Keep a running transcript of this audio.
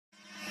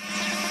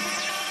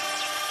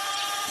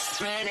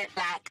Okay,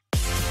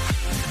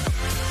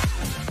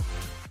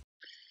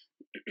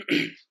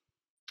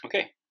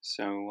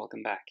 so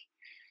welcome back.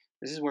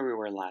 This is where we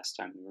were last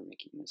time we were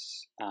making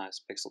this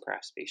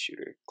PixelCraft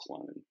Spaceshooter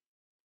clone.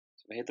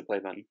 So if I hit the play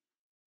button,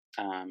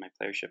 my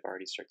player ship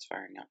already starts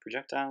firing out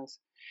projectiles,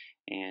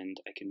 and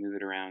I can move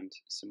it around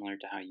similar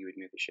to how you would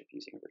move a ship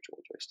using a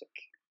virtual joystick.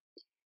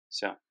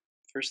 So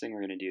first thing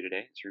we're going to do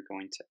today is we're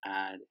going to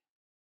add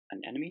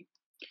an enemy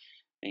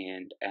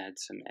and add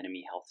some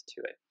enemy health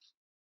to it.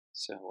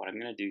 So what I'm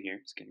going to do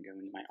here is going to go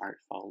into my art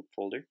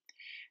folder.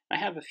 I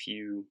have a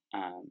few,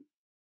 I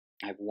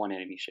have one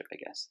enemy ship, I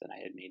guess, that I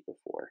had made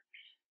before.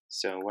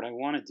 So what I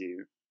want to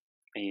do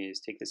is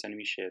take this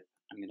enemy ship,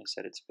 I'm going to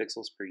set its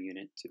pixels per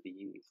unit to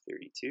be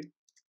 32.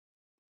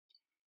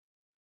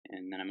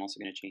 And then I'm also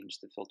going to change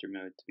the filter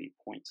mode to be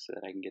points so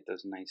that I can get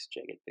those nice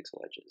jagged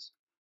pixel edges.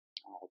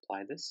 I'll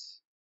apply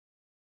this,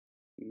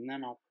 and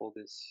then I'll pull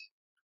this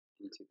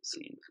into the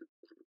scene.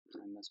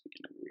 I must be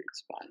in a weird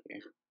spot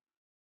here.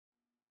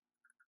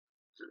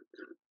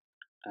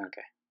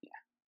 Okay, yeah,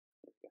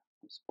 there we go.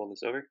 Let's pull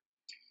this over.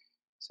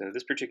 So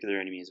this particular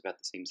enemy is about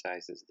the same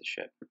size as the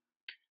ship.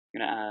 I'm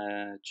going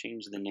to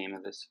change the name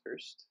of this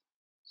first.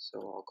 So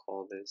I'll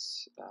call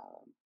this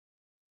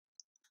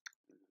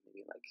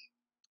maybe like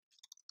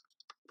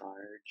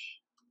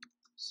large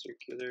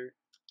circular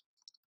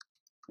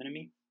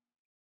enemy.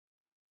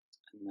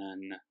 And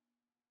then,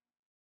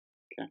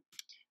 okay,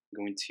 I'm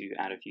going to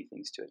add a few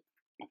things to it.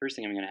 The first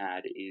thing I'm going to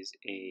add is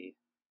a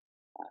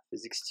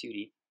physics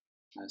 2D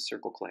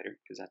circle collider,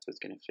 because that's what's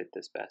going to fit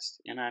this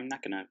best. And I'm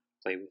not going to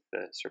play with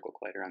the circle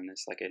collider on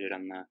this like I did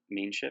on the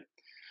main ship.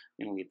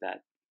 I'm going to leave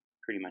that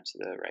pretty much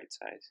the right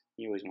size.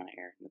 You always want to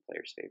err in the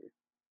player's favor.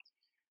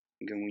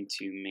 I'm going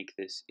to make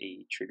this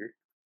a trigger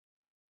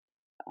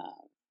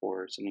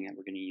for something that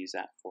we're going to use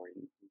that for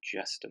in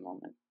just a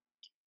moment.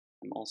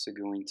 I'm also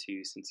going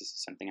to, since this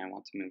is something I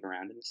want to move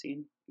around in the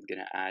scene, I'm going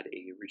to add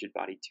a rigid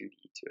body 2D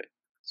to it.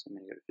 So I'm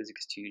going to go to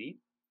physics 2D,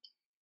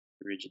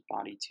 rigid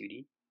body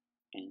 2D,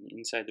 and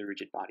inside the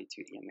rigid body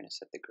 2D I'm going to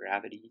set the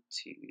gravity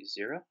to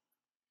 0.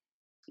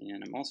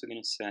 And I'm also going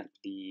to set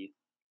the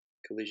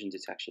collision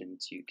detection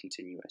to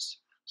continuous,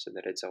 so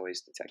that it's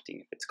always detecting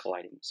if it's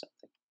colliding with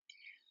something.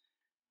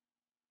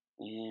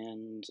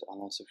 And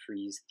I'll also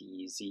freeze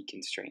the Z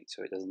constraint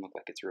so it doesn't look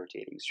like it's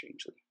rotating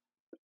strangely.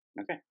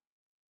 Okay,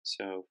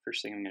 so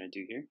first thing I'm going to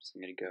do here is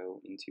I'm going to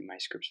go into my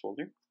scripts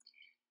folder,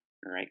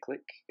 right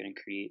click, going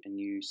to create a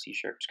new C#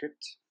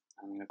 script.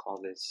 I'm going to call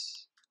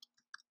this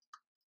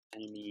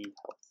enemy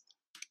health.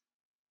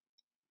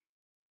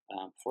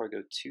 Before I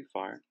go too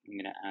far, I'm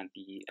going to add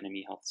the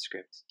enemy health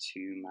script to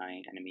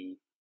my enemy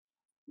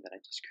that I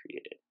just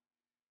created.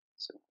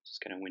 So I'm just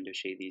going to window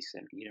shade these because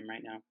I don't need them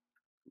right now.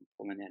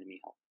 Pull in enemy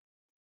health.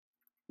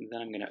 And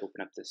then I'm going to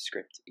open up this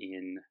script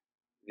in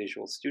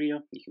Visual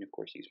Studio. You can of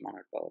course use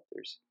mono develop.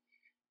 There's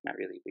not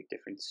really a big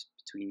difference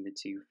between the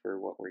two for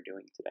what we're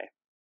doing today.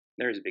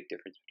 There is a big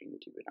difference between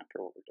the two, but not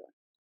for what we're doing.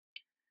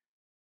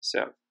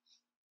 So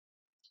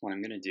what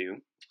I'm going to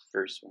do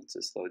first, once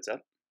this loads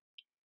up,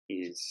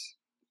 is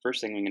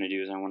first thing I'm going to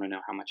do is I want to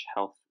know how much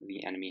health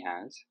the enemy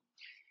has,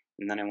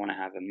 and then I want to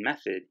have a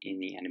method in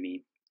the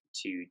enemy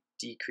to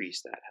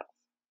decrease that health.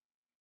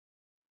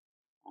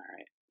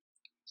 Alright,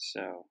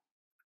 so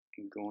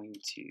I'm going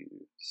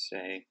to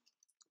say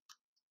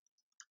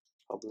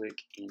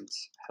public int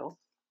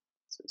health.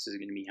 So this is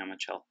going to be how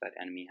much health that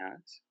enemy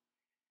has.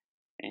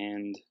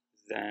 And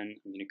then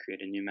I'm going to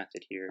create a new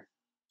method here.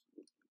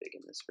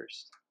 Begin this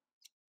first.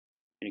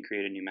 I'm going to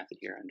create a new method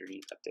here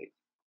underneath update.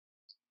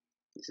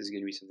 This is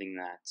going to be something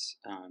that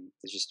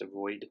is just a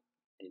void.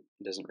 It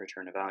doesn't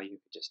return a value,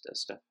 it just does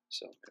stuff.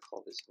 So I'm going to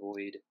call this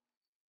void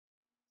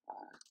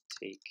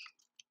take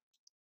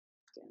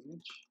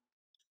damage.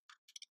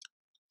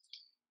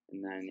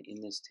 And then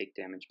in this take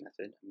damage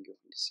method, I'm going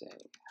to say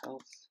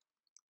health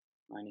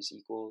minus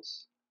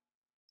equals,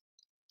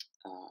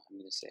 I'm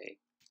going to say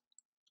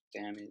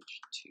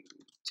damage to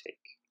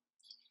take.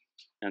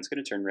 Now it's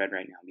going to turn red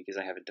right now because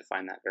I haven't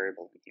defined that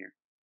variable in here.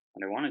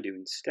 What I want to do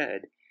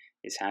instead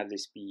is have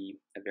this be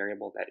a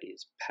variable that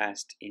is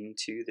passed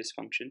into this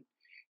function,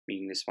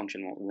 meaning this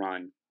function won't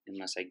run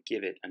unless I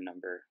give it a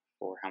number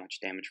for how much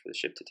damage for the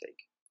ship to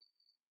take.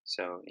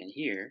 So in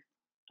here,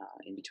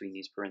 in between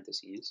these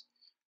parentheses,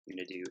 I'm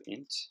going to do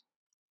int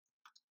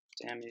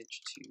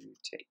damage to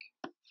take.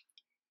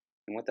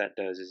 And what that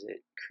does is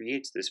it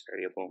creates this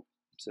variable,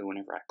 so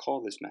whenever I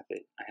call this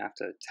method, I have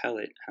to tell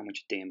it how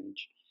much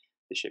damage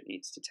the ship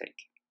needs to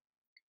take.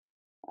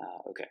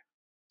 Okay,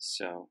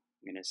 so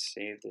I'm going to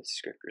save this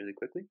script really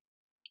quickly.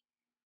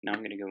 Now I'm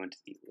going to go into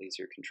the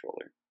laser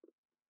controller.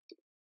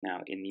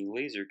 Now in the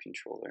laser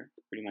controller,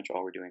 pretty much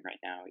all we're doing right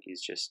now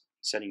is just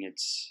setting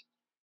its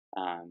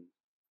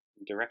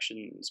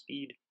direction and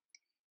speed,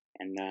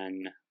 and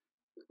then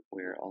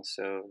we're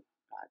also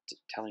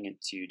telling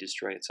it to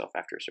destroy itself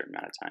after a certain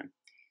amount of time.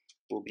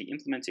 We'll be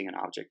implementing an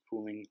object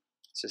pooling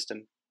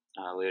system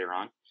later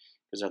on,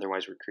 because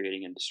otherwise we're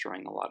creating and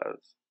destroying a lot of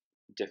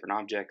different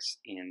objects,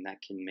 and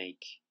that can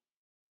make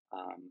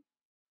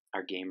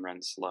our game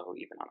runs slow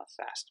even on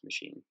a fast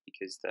machine,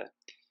 because the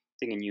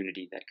thing in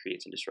Unity that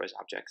creates and destroys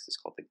objects is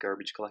called the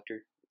garbage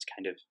collector. It's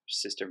kind of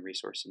system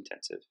resource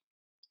intensive,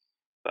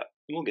 but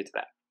we'll get to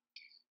that.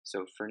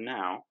 So for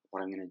now,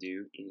 what I'm going to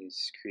do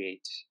is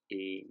create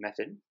a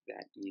method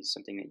that is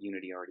something that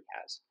Unity already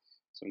has.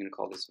 So I'm going to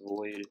call this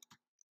void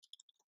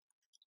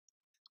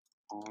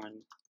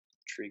on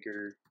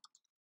trigger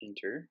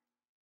enter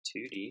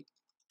 2D,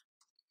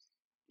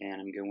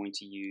 and I'm going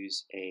to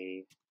use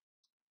a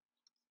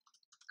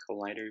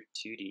collider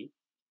 2D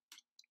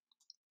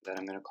that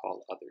I'm going to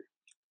call other.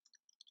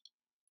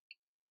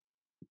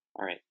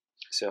 Alright,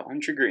 so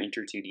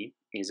onTriggerEnter2D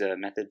is a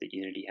method that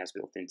Unity has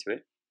built into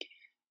it,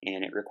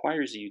 and it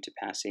requires you to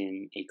pass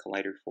in a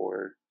collider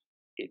for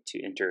it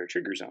to enter a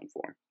trigger zone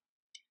for.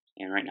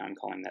 And right now I'm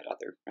calling that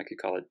other. I could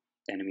call it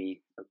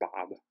enemy or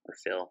Bob or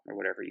Phil or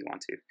whatever you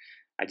want to.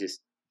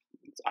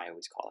 I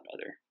always call it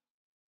other.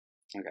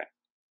 Okay.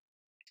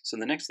 So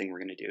the next thing we're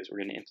going to do is we're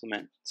going to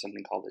implement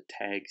something called a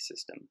tag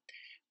system,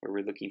 where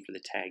we're looking for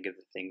the tag of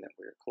the thing that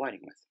we're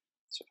colliding with.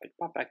 So if I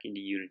pop back into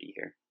Unity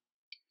here,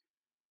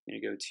 I'm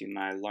going to go to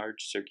my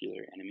large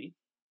circular enemy.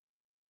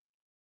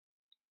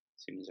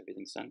 As soon as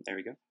everything's done, there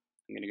we go.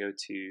 I'm going to go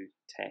to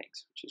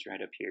tags, which is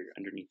right up here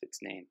underneath its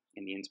name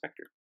in the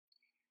inspector.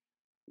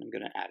 I'm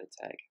going to add a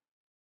tag.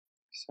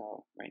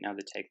 So right now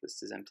the tag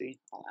list is empty.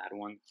 I'll add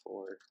one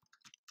for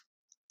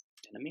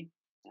enemy,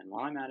 and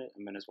while I'm at it,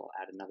 I'm going to as well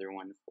add another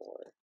one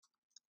for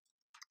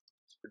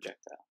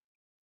projectile.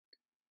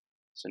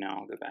 So now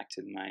I'll go back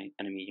to my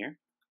enemy here,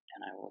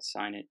 and I will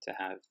assign it to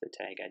have the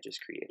tag I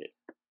just created.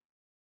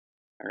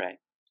 Alright,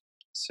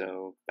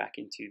 so back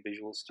into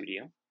Visual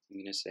Studio, I'm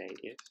going to say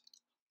if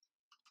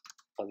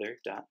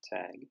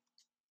other.tag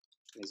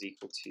is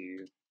equal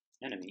to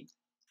enemy,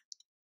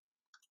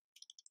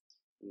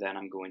 then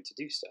I'm going to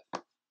do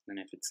stuff. And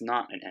if it's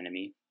not an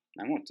enemy,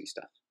 I won't do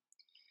stuff.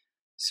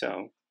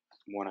 So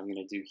what I'm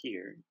going to do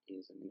here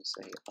is I'm going to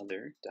say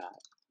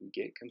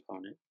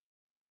other.getComponent.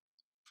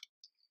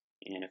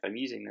 And if I'm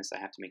using this, I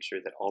have to make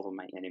sure that all of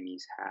my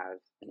enemies have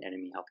an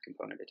enemy health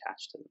component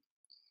attached to them.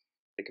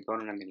 The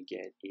component I'm going to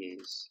get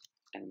is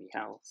enemy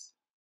health.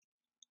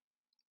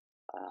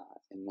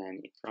 And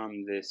then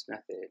from this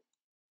method,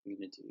 I'm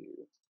going to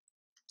do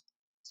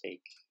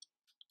take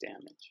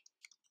damage.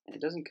 And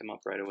it doesn't come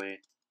up right away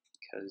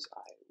because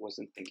I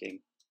wasn't thinking,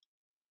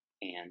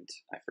 and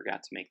I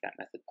forgot to make that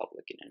method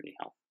public in enemy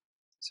health.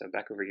 So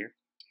back over here,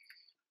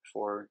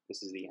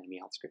 this is the enemy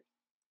health script.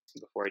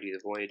 Before I do the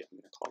void, I'm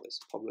going to call this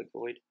public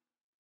void,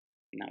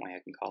 and that way I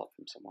can call it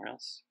from somewhere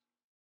else.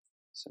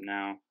 So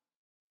now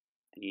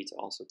I need to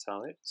also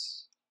tell it,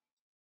 just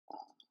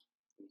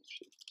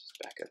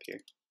back up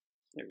here,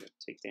 there we go,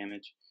 take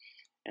damage,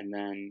 and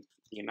then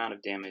the amount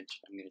of damage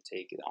I'm going to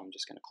take, I'm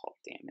just going to call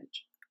it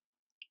damage.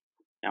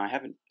 Now I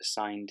haven't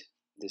assigned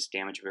this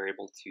damage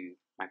variable to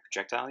my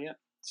projectile yet,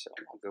 so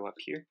I'll go up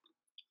here,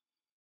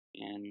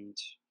 and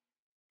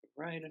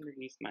right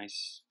underneath my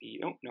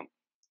speed, oh no,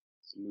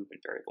 it's a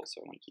movement variable, so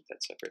I want to keep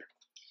that separate.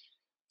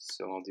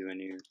 So I'll do a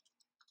new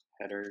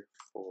header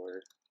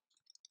for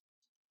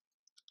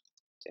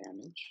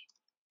damage,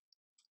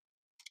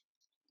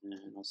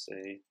 and I'll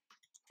say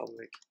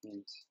public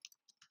int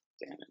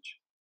damage.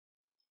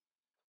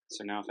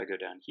 So now if I go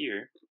down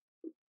here,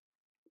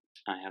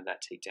 I have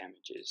that take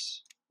damage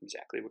is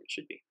exactly what it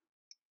should be.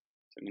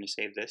 So I'm going to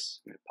save this.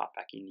 I'm going to pop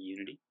back into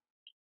Unity,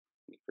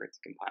 wait for it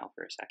to compile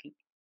for a second.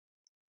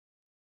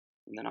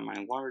 And then on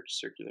my large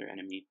circular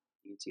enemy,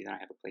 you can see that I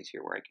have a place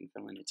here where I can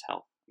fill in its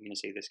health. I'm going to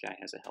say this guy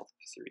has a health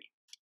of 3.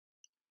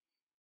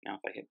 Now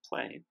if I hit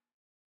play,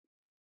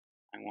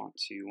 I want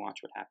to watch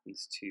what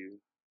happens to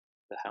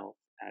the health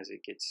as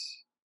it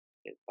gets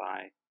hit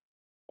by,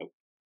 oh,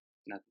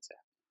 nothing's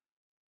happening.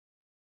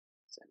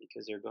 Is that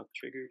because they're both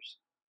triggers?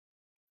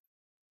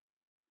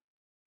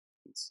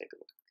 Let's take a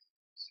look.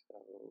 So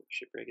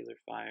ship regular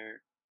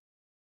fire.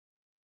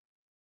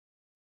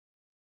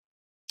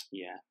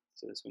 Yeah,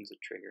 so this one's a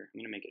trigger. I'm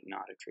going to make it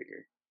not a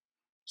trigger.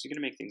 So I'm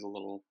going to make things a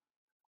little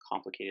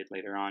complicated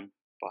later on,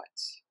 but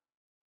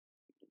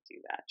I'm going to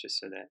do that just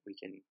so that we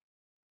can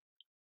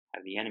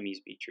have the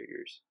enemies be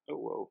triggers. Oh,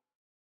 whoa.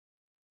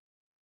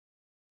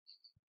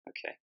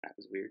 Okay, that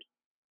was weird.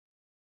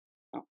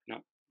 Oh,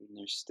 no,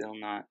 they're still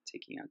not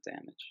taking out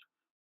damage.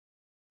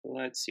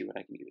 Let's see what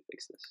I can do to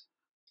fix this.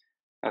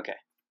 Okay,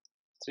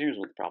 so here's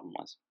what the problem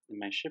was. In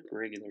my ship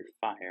regular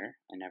fire,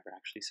 I never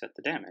actually set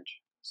the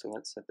damage. So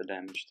let's set the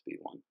damage to be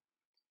 1.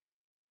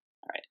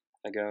 Alright,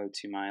 if I go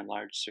to my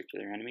large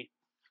circular enemy,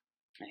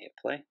 I hit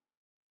play.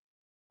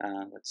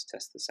 Let's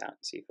test this out and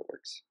see if it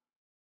works.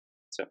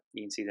 So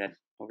you can see that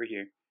over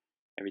here,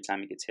 every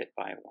time it gets hit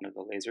by one of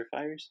the laser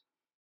fires,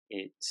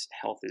 its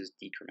health is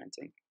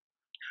decrementing.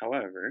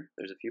 However,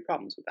 there's a few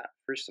problems with that.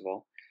 First of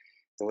all,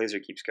 the laser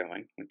keeps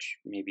going, which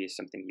maybe is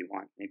something you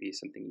want, maybe is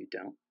something you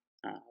don't.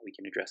 We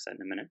can address that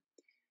in a minute.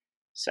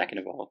 Second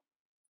of all,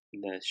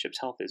 the ship's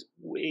health is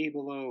way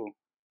below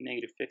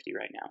 -50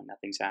 right now, and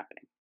nothing's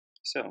happening.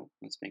 So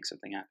let's make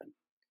something happen.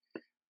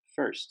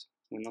 First,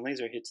 when the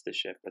laser hits the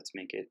ship, let's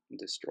make it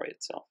destroy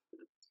itself.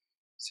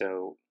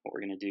 So what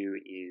we're going to do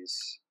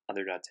is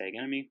other.tag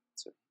enemy.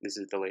 So this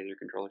is the laser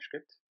controller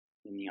script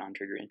in the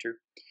onTriggerInter.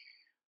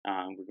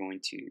 We're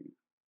going to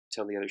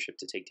tell the other ship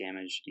to take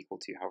damage equal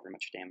to however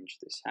much damage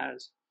this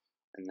has.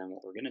 And then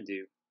what we're going to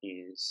do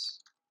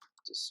is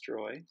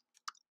destroy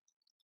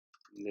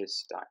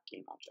this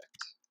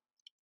 .gameObject.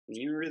 And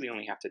you really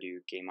only have to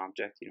do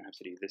gameObject. You don't have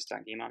to do this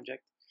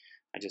 .gameObject.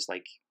 I just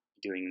like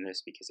doing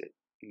this because it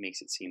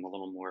makes it seem a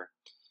little more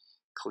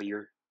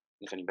clear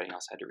if anybody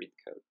else had to read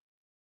the code.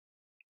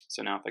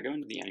 So now if I go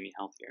into the enemy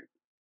health here,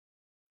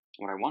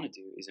 what I want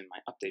to do is in my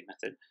update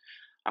method,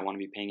 I want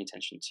to be paying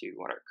attention to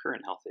what our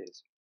current health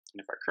is.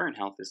 And if our current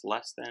health is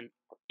less than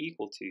or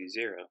equal to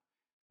 0,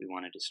 we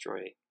want to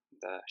destroy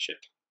the ship.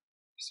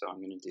 So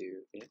I'm going to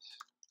do if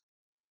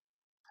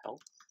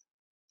health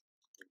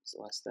is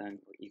less than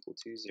or equal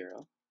to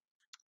 0,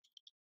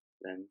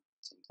 then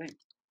same thing.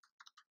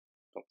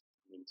 Oh,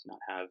 I need to not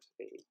have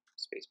a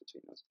space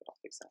between those, but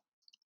I'll fix that.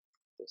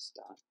 This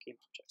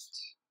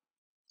 .gameObject.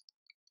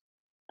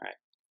 Alright,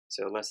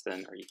 so less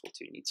than or equal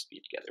to needs to be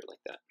together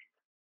like that.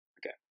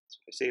 Okay, so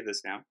if I save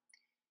this now,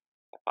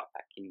 I pop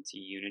back into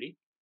Unity,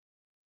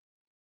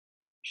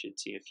 you should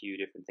see a few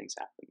different things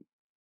happen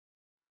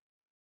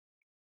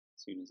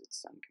as soon as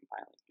it's done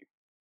compiling here.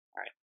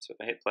 Alright, so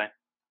if I hit play,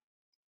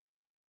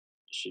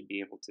 you should be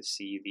able to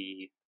see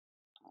the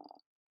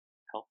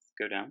health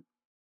go down,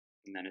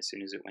 and then as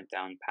soon as it went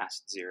down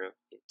past 0,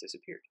 it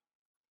disappeared.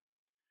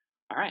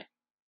 Alright,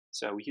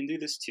 so we can do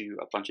this to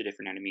a bunch of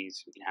different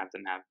enemies. We can have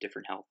them have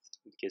different health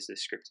because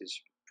this script is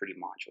pretty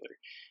modular.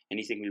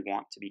 Anything we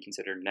want to be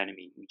considered an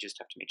enemy, we just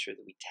have to make sure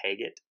that we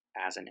tag it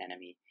as an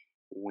enemy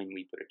when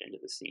we put it into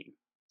the scene.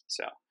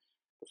 So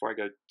before I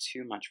go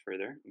too much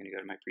further, I'm going to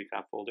go to my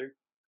prefab folder,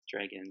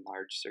 drag in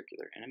large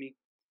circular enemy,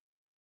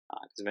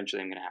 because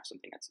eventually I'm going to have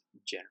something that's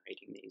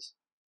generating these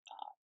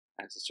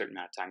as a certain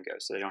amount of time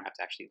goes, so they don't have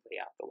to actually lay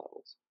out the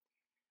levels.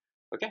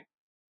 Okay,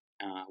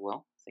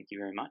 well, thank you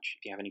very much.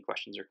 If you have any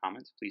questions or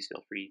comments, please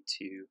feel free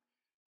to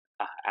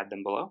add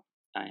them below,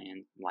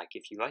 and like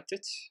if you liked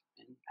it,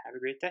 and have a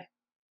great day.